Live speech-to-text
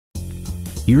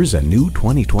Here's a new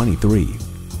 2023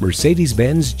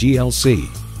 Mercedes-Benz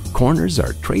GLC. Corners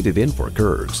are traded in for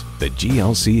curves. The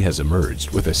GLC has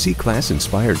emerged with a C-Class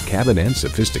inspired cabin and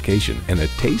sophistication and a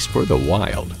taste for the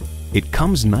wild. It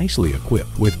comes nicely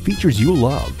equipped with features you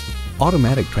love: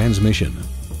 automatic transmission,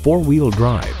 four-wheel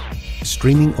drive,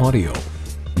 streaming audio,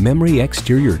 memory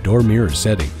exterior door mirror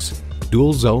settings,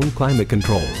 dual zone climate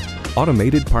control,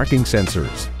 automated parking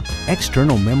sensors,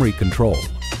 external memory control,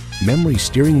 memory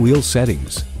steering wheel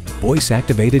settings,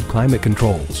 voice-activated climate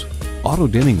controls,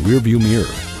 auto-dimming rear-view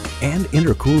mirror, and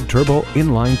intercooled turbo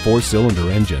inline four-cylinder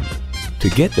engine. To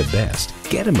get the best,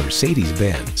 get a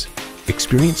Mercedes-Benz.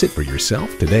 Experience it for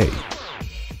yourself today.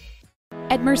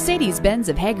 At Mercedes-Benz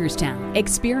of Hagerstown,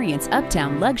 experience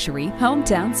uptown luxury,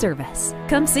 hometown service.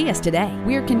 Come see us today.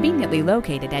 We are conveniently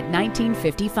located at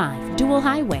 1955 Dual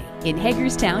Highway in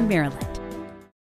Hagerstown, Maryland.